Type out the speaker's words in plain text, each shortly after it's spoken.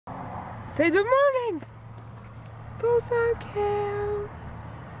Say good morning. Bosa Cam.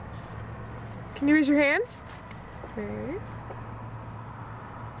 Can you raise your hand? Okay.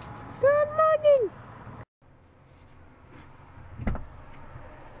 Good morning.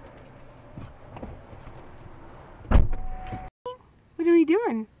 What are we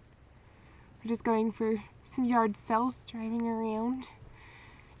doing? We're just going for some yard sales, driving around.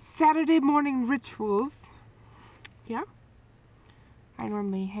 Saturday morning rituals. Yeah. I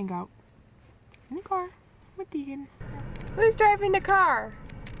normally hang out in the car with Degan. Who's driving the car?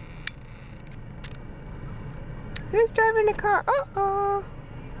 Who's driving the car? Uh-oh.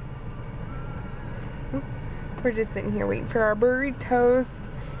 We're just sitting here waiting for our burritos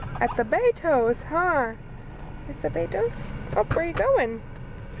at the Burritos, huh? It's the Burritos? Oh, where are you going?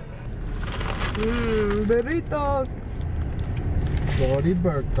 Burritos.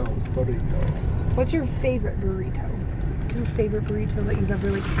 Burritos. What's your favorite burrito? Your favorite burrito that you've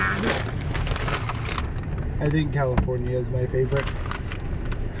ever had? I think California is my favorite.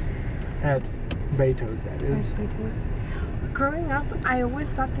 At Burritos, that is. Burritos. Growing up, I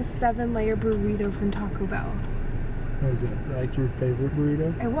always got the 7-layer burrito from Taco Bell. Was that like your favorite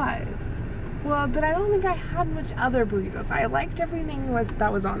burrito? It was. Well, but I don't think I had much other burritos. I liked everything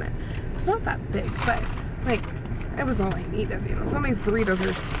that was on it. It's not that big, but like it was all I needed. You know, some of these burritos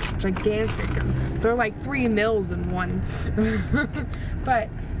are gigantic and they're like 3 meals in one. But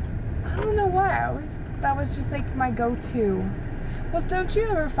I don't know why. That was just like my go-to. Well, don't you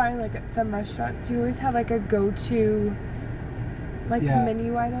ever find like at some restaurants you always have like a go-to like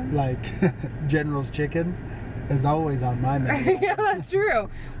menu item? Like General's chicken is always on my menu. Yeah, that's true.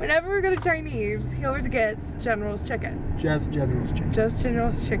 Whenever we go to Chinese, he always gets General's chicken. Just General's chicken. Just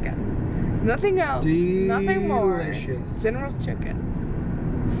General's chicken. Nothing else. Delicious. Nothing more. General's chicken.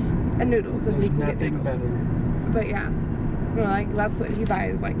 And noodles. There's nothing better. But yeah. You know, like that's what he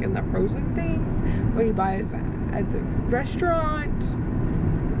buys like in the frozen things. What he buys at the restaurant.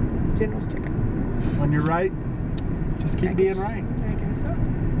 General's chicken. When you're right, just keep being right. I guess so.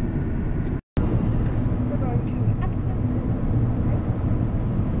 We're going to Antelope.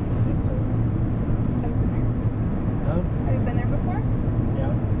 I think so. Oh? Have you been there before?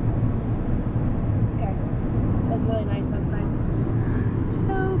 Yeah. Okay. That's really nice outside.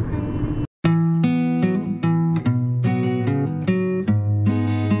 So pretty.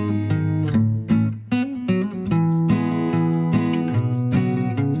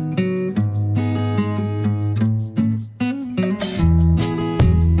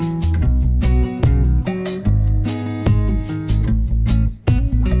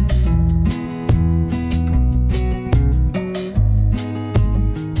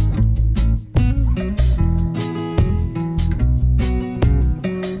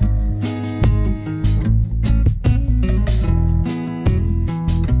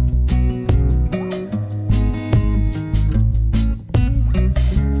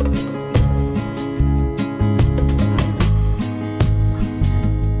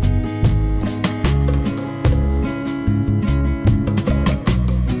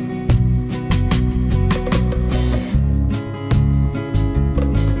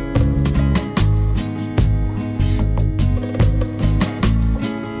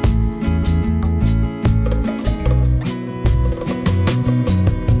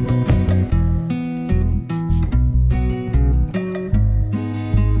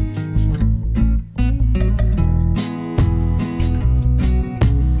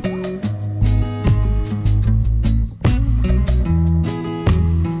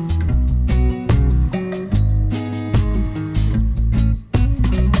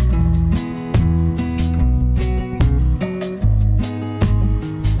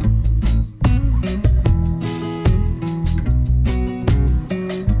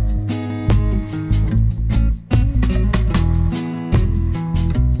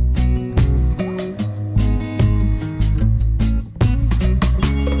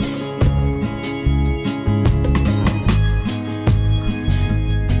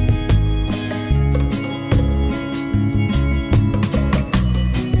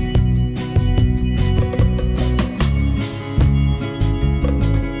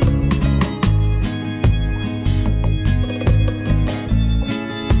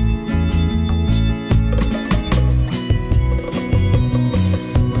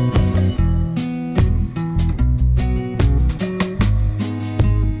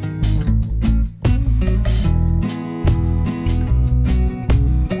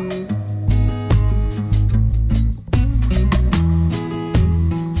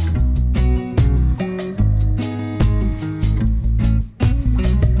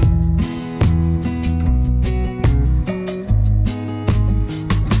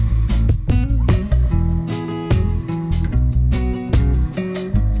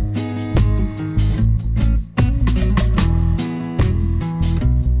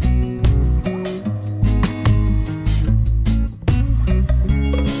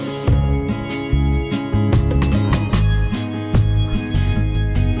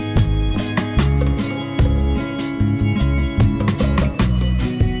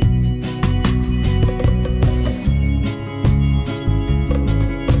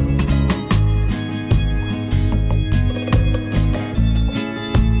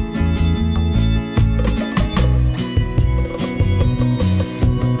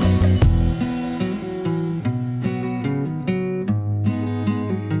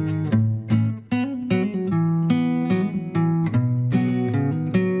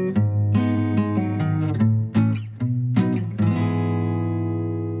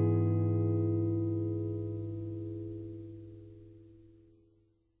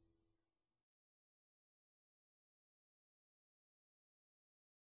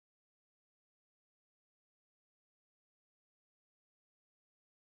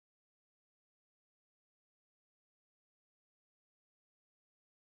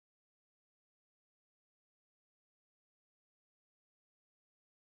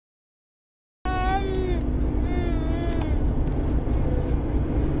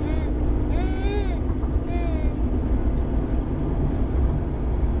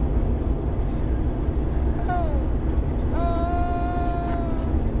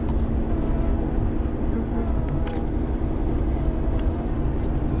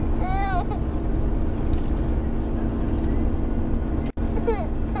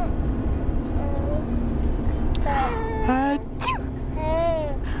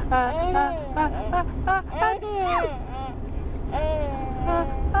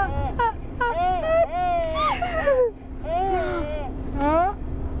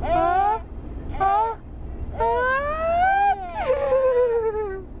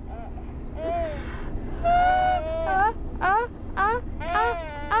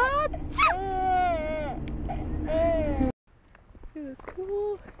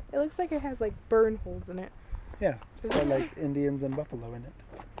 cool. It looks like it has like burn holes in it. Yeah, it's got like Indians and buffalo in it.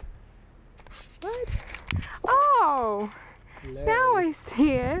 What? Oh! Hello. Now I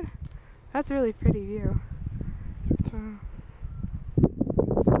see it. That's a really pretty view.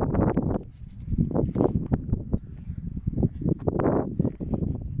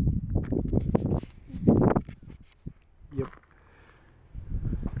 Yep.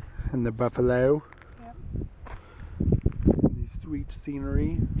 And the buffalo. Yep. And the sweet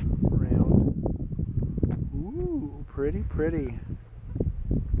scenery around. Ooh, pretty, pretty.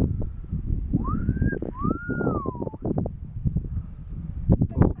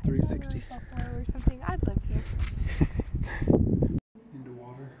 Full 360. Buffalo or something. I'd live here. Into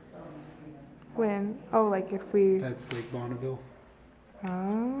water. When? Oh, like if we. That's Lake Bonneville.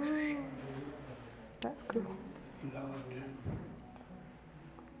 Oh. That's cool.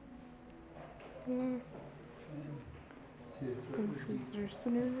 Yeah. Visitor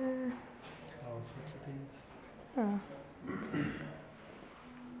center. All sorts of things. Oh. The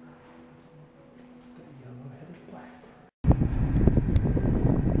yellow-headed black.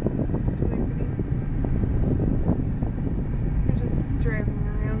 It's really pretty. We're just driving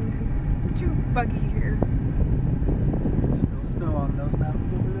around because it's too buggy here. Still snow on those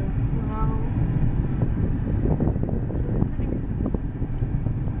mountains over there. Wow. It's really pretty.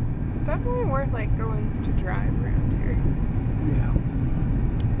 It's definitely worth like going to drive around here. Yeah.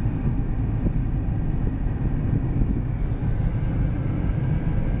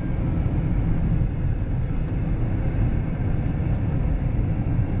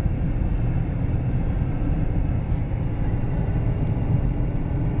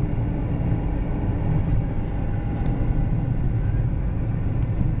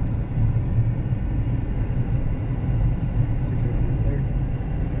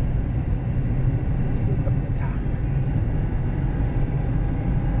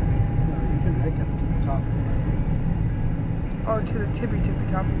 Oh, to the tippy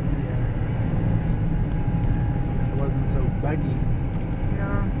top. Yeah. It wasn't so buggy.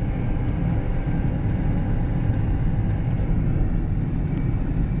 Yeah.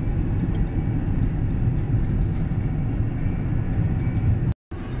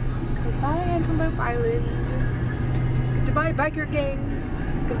 Goodbye, Antelope Island. Goodbye, biker gangs.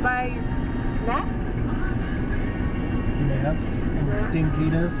 Goodbye, gnats. Gnats and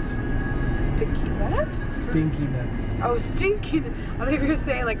stinkiness. Stinky what? Stinkiness. Oh, stinky. I thought you were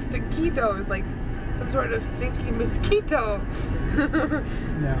saying like stinkitos, like some sort of stinky mosquito.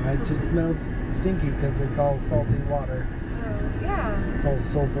 No, it just smells stinky because it's all salty water. Oh, yeah. It's all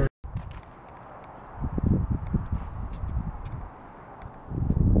sulfur.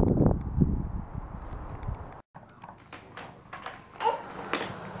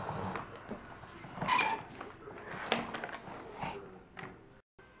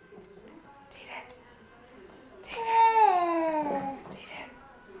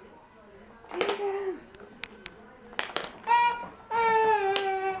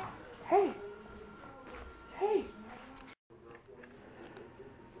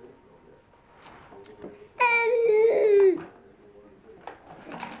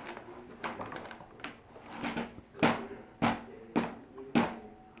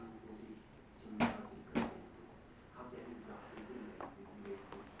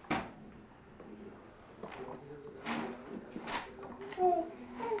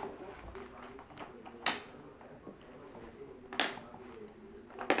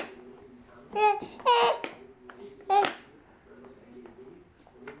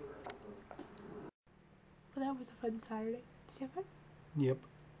 Well, that was a fun Saturday. Did you have fun? Yep.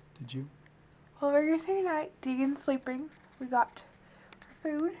 Did you? Well, we're gonna say night. Degan's sleeping. We got our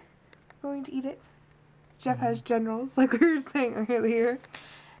food. We're going to eat it. Jeff has generals, like we were saying earlier.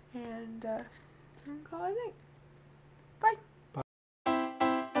 And we're gonna call it a night.